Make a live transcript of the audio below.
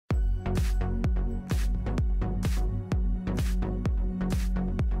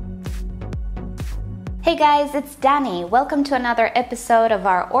Hey guys, it's Dani. Welcome to another episode of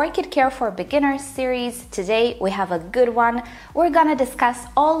our Orchid Care for Beginners series. Today we have a good one. We're gonna discuss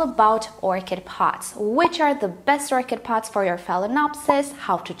all about orchid pots. Which are the best orchid pots for your Phalaenopsis,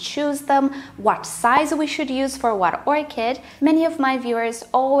 how to choose them, what size we should use for what orchid. Many of my viewers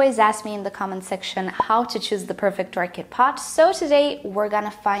always ask me in the comment section how to choose the perfect orchid pot. So today we're gonna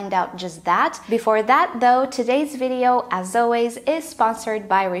find out just that. Before that though, today's video, as always, is sponsored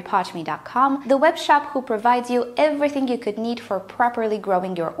by repotting.com, the web shop who provides you everything you could need for properly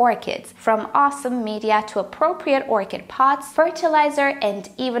growing your orchids, from awesome media to appropriate orchid pots, fertilizer, and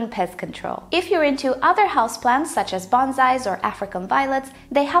even pest control. If you're into other houseplants such as bonsais or African violets,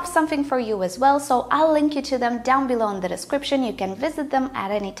 they have something for you as well, so I'll link you to them down below in the description. You can visit them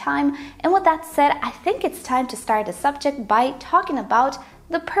at any time. And with that said, I think it's time to start the subject by talking about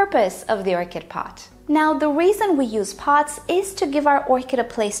the purpose of the orchid pot. Now, the reason we use pots is to give our orchid a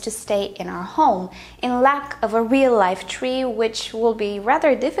place to stay in our home. In lack of a real-life tree, which will be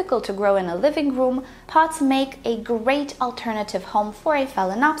rather difficult to grow in a living room, pots make a great alternative home for a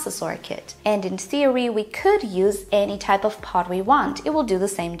Phalaenopsis orchid. And in theory, we could use any type of pot we want. It will do the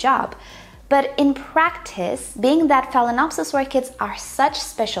same job. But in practice, being that Phalaenopsis orchids are such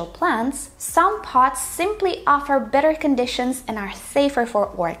special plants, some pots simply offer better conditions and are safer for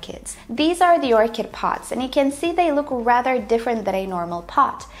orchids. These are the orchid pots, and you can see they look rather different than a normal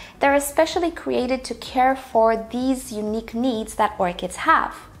pot. They're especially created to care for these unique needs that orchids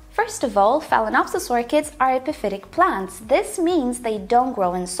have. First of all, Phalaenopsis orchids are epiphytic plants. This means they don't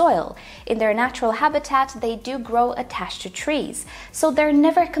grow in soil. In their natural habitat, they do grow attached to trees. So they're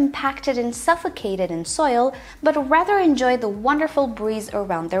never compacted and suffocated in soil, but rather enjoy the wonderful breeze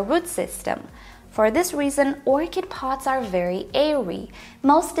around their root system. For this reason, orchid pots are very airy.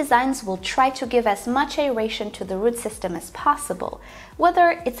 Most designs will try to give as much aeration to the root system as possible.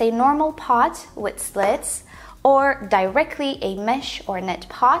 Whether it's a normal pot with slits, or directly a mesh or net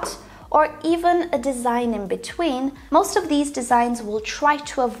pot, or even a design in between, most of these designs will try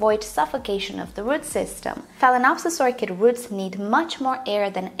to avoid suffocation of the root system. Phalaenopsis orchid roots need much more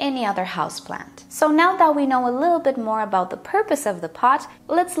air than any other houseplant. So now that we know a little bit more about the purpose of the pot,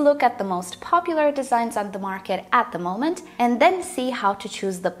 let's look at the most popular designs on the market at the moment, and then see how to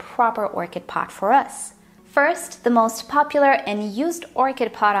choose the proper orchid pot for us. First, the most popular and used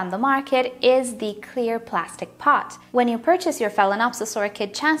orchid pot on the market is the clear plastic pot. When you purchase your Phalaenopsis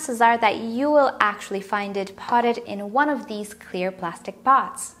orchid, chances are that you will actually find it potted in one of these clear plastic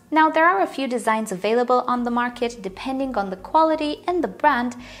pots. Now, there are a few designs available on the market depending on the quality and the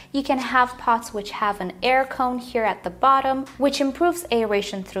brand. You can have pots which have an air cone here at the bottom, which improves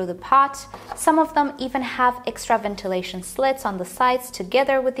aeration through the pot. Some of them even have extra ventilation slits on the sides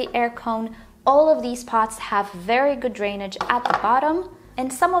together with the air cone. All of these pots have very good drainage at the bottom,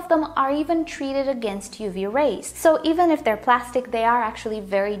 and some of them are even treated against UV rays. So even if they're plastic, they are actually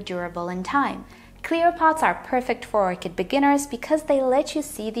very durable in time. Clear pots are perfect for orchid beginners because they let you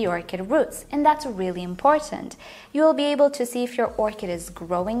see the orchid roots, and that's really important. You will be able to see if your orchid is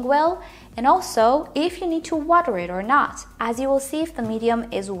growing well, and also if you need to water it or not, as you will see if the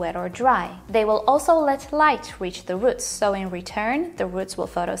medium is wet or dry. They will also let light reach the roots, so in return, the roots will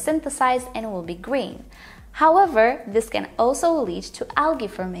photosynthesize and will be green. However, this can also lead to algae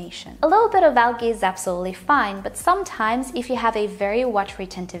formation. A little bit of algae is absolutely fine, but sometimes if you have a very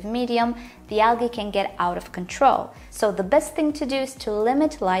water-retentive medium, the algae can get out of control. So the best thing to do is to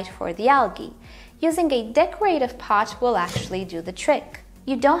limit light for the algae. Using a decorative pot will actually do the trick.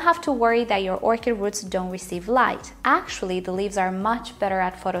 You don't have to worry that your orchid roots don't receive light. Actually, the leaves are much better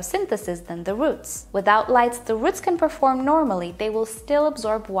at photosynthesis than the roots. Without light, the roots can perform normally. They will still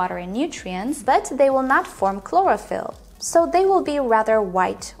absorb water and nutrients, but they will not form chlorophyll. So they will be rather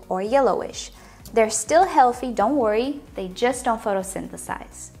white or yellowish. They're still healthy, don't worry, they just don't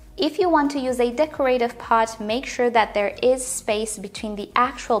photosynthesize. If you want to use a decorative pot, make sure that there is space between the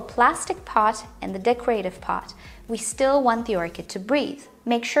actual plastic pot and the decorative pot. We still want the orchid to breathe.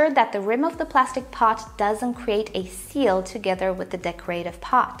 Make sure that the rim of the plastic pot doesn't create a seal together with the decorative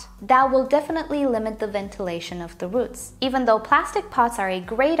pot. That will definitely limit the ventilation of the roots. Even though plastic pots are a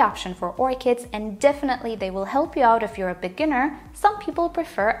great option for orchids, and definitely they will help you out if you're a beginner, some people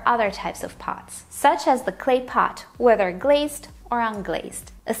prefer other types of pots, such as the clay pot, whether glazed or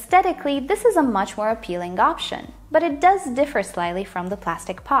unglazed. Aesthetically, this is a much more appealing option, but it does differ slightly from the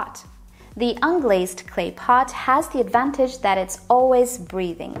plastic pot. The unglazed clay pot has the advantage that it's always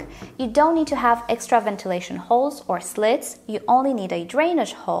breathing. You don't need to have extra ventilation holes or slits, you only need a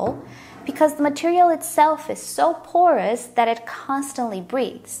drainage hole. because the material itself is so porous that it constantly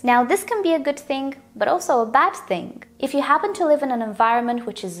breathes. Now, this can be a good thing, but also a bad thing. If you happen to live in an environment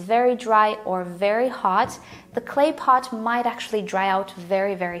which is very dry or very hot, the clay pot might actually dry out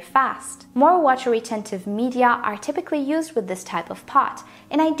very fast. More water-retentive media are typically used with this type of pot,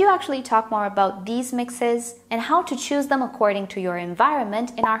 and I do actually talk more about these mixes and how to choose them according to your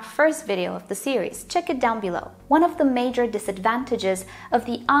environment in our first video of the series. Check it down below. One of the major disadvantages of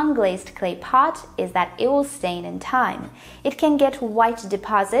the unglazed clay pot is that it will stain in time. It can get white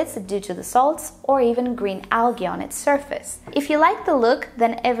deposits due to the salts or even green algae on its surface. If you like the look,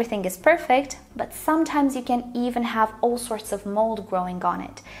 then everything is perfect, but sometimes you can even have all sorts of mold growing on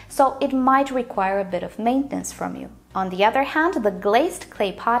it, so it might require a bit of maintenance from you. On the other hand, the glazed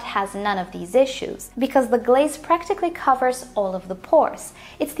clay pot has none of these issues, because the glaze practically covers all of the pores.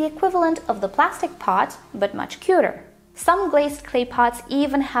 It's the equivalent of the plastic pot, but much cuter. Some glazed clay pots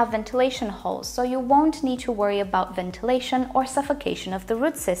even have ventilation holes, so you won't need to worry about ventilation or suffocation of the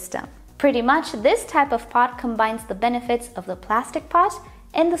root system. Pretty much, this type of pot combines the benefits of the plastic pot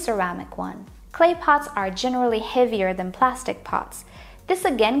and the ceramic one. Clay pots are generally heavier than plastic pots. This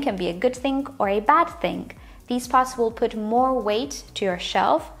again can be a good thing or a bad thing. These pots will put more weight to your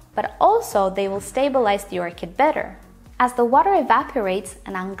shelf, but also they will stabilize the orchid better. As the water evaporates,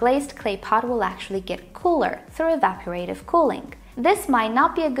 an unglazed clay pot will actually get cooler through evaporative cooling. This might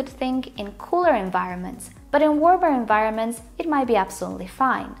not be a good thing in cooler environments, but in warmer environments it might be absolutely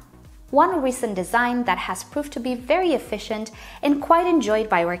fine. One recent design that has proved to be very efficient and quite enjoyed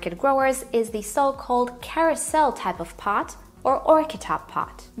by orchid growers is the so-called carousel type of pot, or orchid top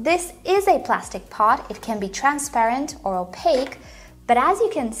pot. This is a plastic pot. It can be transparent or opaque, but as you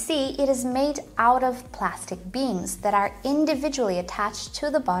can see, it is made out of plastic beams that are individually attached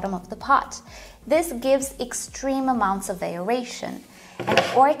to the bottom of the pot. This gives extreme amounts of aeration, and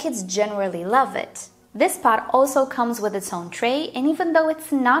orchids generally love it. This pot also comes with its own tray, and even though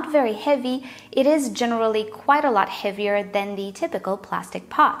it's not very heavy, it is generally quite a lot heavier than the typical plastic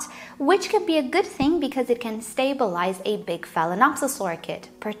pot, which can be a good thing because it can stabilize a big Phalaenopsis orchid,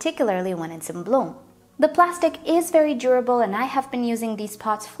 particularly when it's in bloom. The plastic is very durable, and I have been using these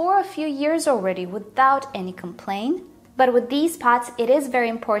pots for a few years already without any complaint. But with these pots, it is very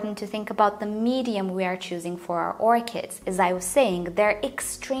important to think about the medium we are choosing for our orchids. As I was saying, they're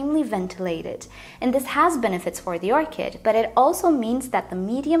extremely ventilated, and this has benefits for the orchid, but it also means that the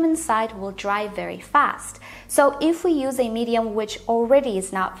medium inside will dry very fast. So if we use a medium which already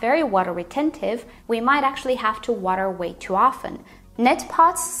is not very water retentive, we might actually have to water way too often. Net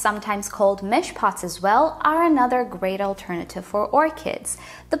pots, sometimes called mesh pots as well, are another great alternative for orchids.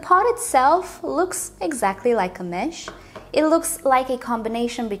 The pot itself looks exactly like a mesh. It looks like a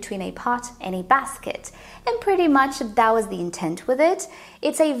combination between a pot and a basket, and pretty much that was the intent with it.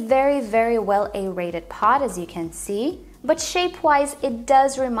 It's a very well aerated pot, as you can see, but shape-wise it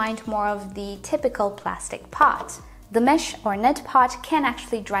does remind more of the typical plastic pot. The mesh or net pot can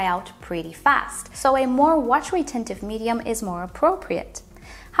actually dry out pretty fast, so a more water-retentive medium is more appropriate.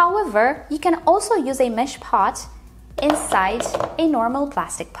 However, you can also use a mesh pot inside a normal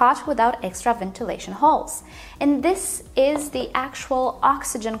plastic pot without extra ventilation holes. And this is the actual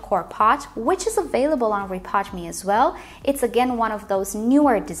oxygen core pot, which is available on Repot.me as well. It's again one of those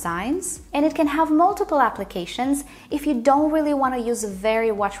newer designs, and it can have multiple applications if you don't really want to use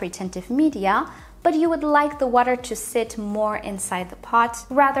very water-retentive media, but you would like the water to sit more inside the pot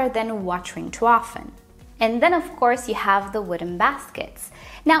rather than watering too often. And then of course you have the wooden baskets.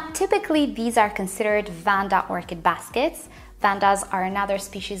 Now typically these are considered Vanda orchid baskets. Vandas are another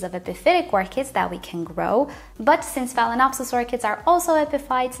species of epiphytic orchids that we can grow, but since Phalaenopsis orchids are also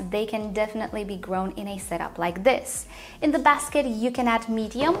epiphytes, they can definitely be grown in a setup like this. In the basket you can add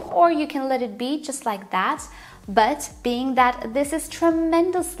medium or you can let it be just like that. But being that this is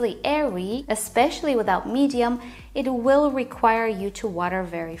tremendously airy, especially without medium, it will require you to water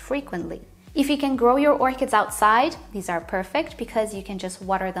very frequently. If you can grow your orchids outside, these are perfect because you can just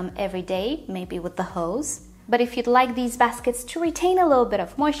water them every day, maybe with the hose. But if you'd like these baskets to retain a little bit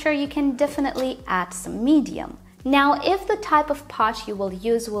of moisture, you can definitely add some medium. Now, if the type of pot you will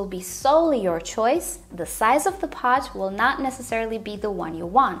use will be solely your choice, the size of the pot will not necessarily be the one you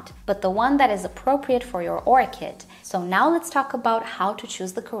want, but the one that is appropriate for your orchid. So now let's talk about how to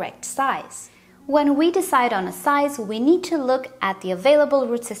choose the correct size. When we decide on a size, we need to look at the available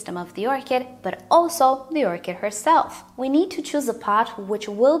root system of the orchid, but also the orchid herself. We need to choose a pot which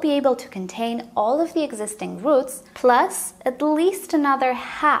will be able to contain all of the existing roots, plus at least another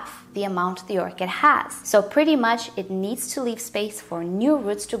half the amount the orchid has. So pretty much it needs to leave space for new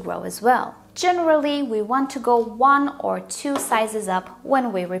roots to grow as well. Generally, we want to go 1 or 2 sizes up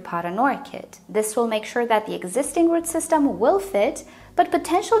when we repot an orchid. This will make sure that the existing root system will fit, but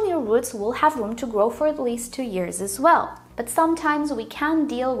potential new roots will have room to grow for at least 2 years as well. But sometimes we can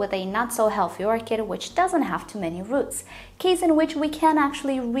deal with a not so healthy orchid which doesn't have too many roots, case in which we can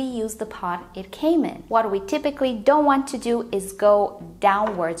actually reuse the pot it came in. What we typically don't want to do is go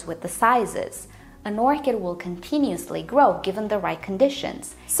downwards with the sizes. An orchid will continuously grow given the right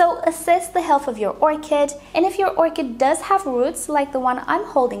conditions. So assess the health of your orchid, and if your orchid does have roots like the one I'm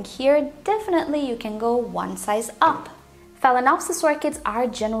holding here, definitely you can go 1 size up. Phalaenopsis orchids are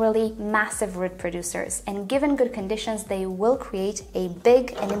generally massive root producers, and given good conditions, they will create a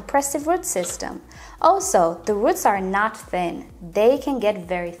big and impressive root system. Also, the roots are not thin. They can get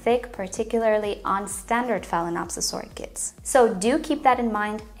very thick, particularly on standard Phalaenopsis orchids. So do keep that in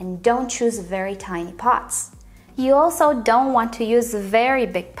mind and don't choose very tiny pots. You also don't want to use very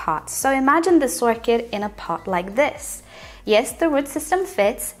big pots. So imagine this orchid in a pot like this. Yes, the root system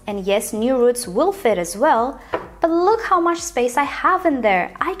fits, and yes, new roots will fit as well, but look how much space I have in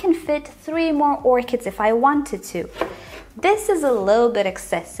there. I can fit 3 more orchids if I wanted to. This is a little bit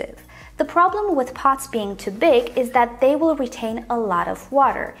excessive. The problem with pots being too big is that they will retain a lot of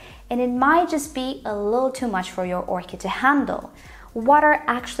water, and it might just be a little too much for your orchid to handle. Water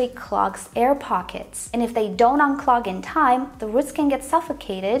actually clogs air pockets, and if they don't unclog in time, the roots can get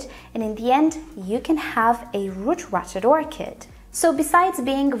suffocated, and in the end, you can have a root-rotted orchid. So besides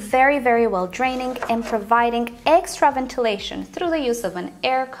being very well draining and providing extra ventilation through the use of an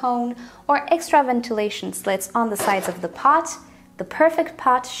air cone or extra ventilation slits on the sides of the pot, the perfect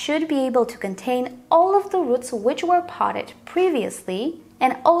pot should be able to contain all of the roots which were potted previously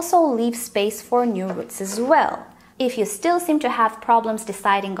and also leave space for new roots as well. If you still seem to have problems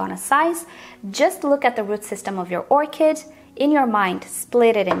deciding on a size, just look at the root system of your orchid. In your mind,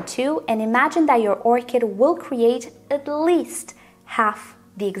 split it in 2 and imagine that your orchid will create at least half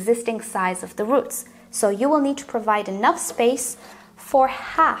the existing size of the roots. So you will need to provide enough space for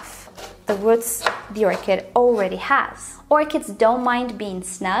half the roots the orchid already has. Orchids don't mind being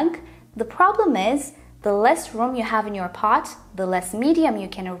snug. The problem is, the less room you have in your pot, the less medium you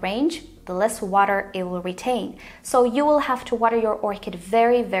can arrange, the less water it will retain. So you will have to water your orchid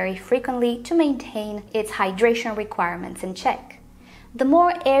very frequently to maintain its hydration requirements in check. The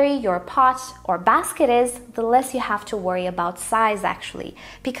more airy your pot or basket is, the less you have to worry about size actually,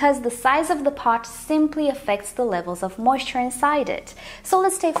 because the size of the pot simply affects the levels of moisture inside it. So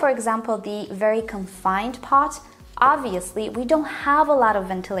let's take for example the very confined pot. Obviously, we don't have a lot of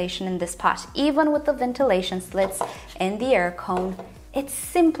ventilation in this pot, even with the ventilation slits and the air cone. It's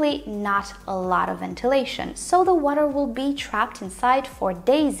simply not a lot of ventilation, so the water will be trapped inside for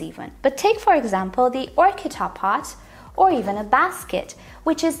days even. But take for example the orchid top pot or even a basket,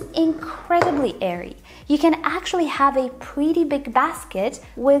 which is incredibly airy. You can actually have a pretty big basket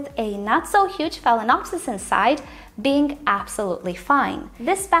with a not so huge Phalaenopsis inside being absolutely fine.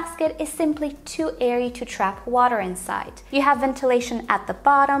 This basket is simply too airy to trap water inside. You have ventilation at the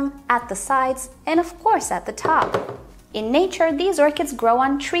bottom, at the sides, and of course at the top. In nature, these orchids grow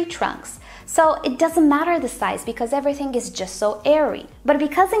on tree trunks, so it doesn't matter the size because everything is just so airy. But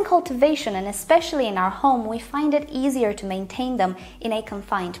because in cultivation, and especially in our home, we find it easier to maintain them in a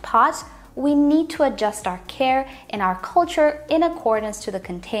confined pot, we need to adjust our care and our culture in accordance to the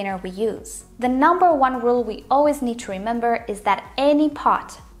container we use. The number 1 rule we always need to remember is that any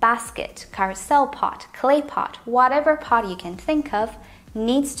pot, basket, carousel pot, clay pot, whatever pot you can think of,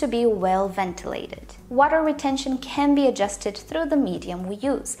 needs to be well ventilated. Water retention can be adjusted through the medium we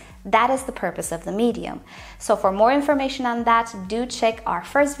use. That is the purpose of the medium. So for more information on that, do check our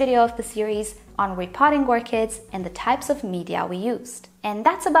first video of the series on repotting orchids and the types of media we used. And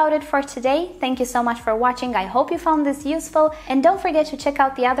that's about it for today. Thank you so much for watching. I hope you found this useful, and don't forget to check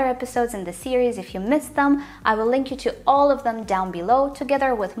out the other episodes in the series if you missed them. I will link you to all of them down below,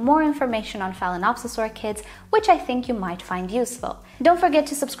 together with more information on Phalaenopsis orchids, which I think you might find useful. Don't forget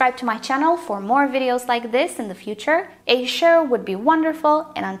to subscribe to my channel for more videos like this in the future. A share would be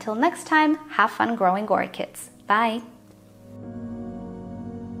wonderful, and until next time, have fun growing orchids. Bye!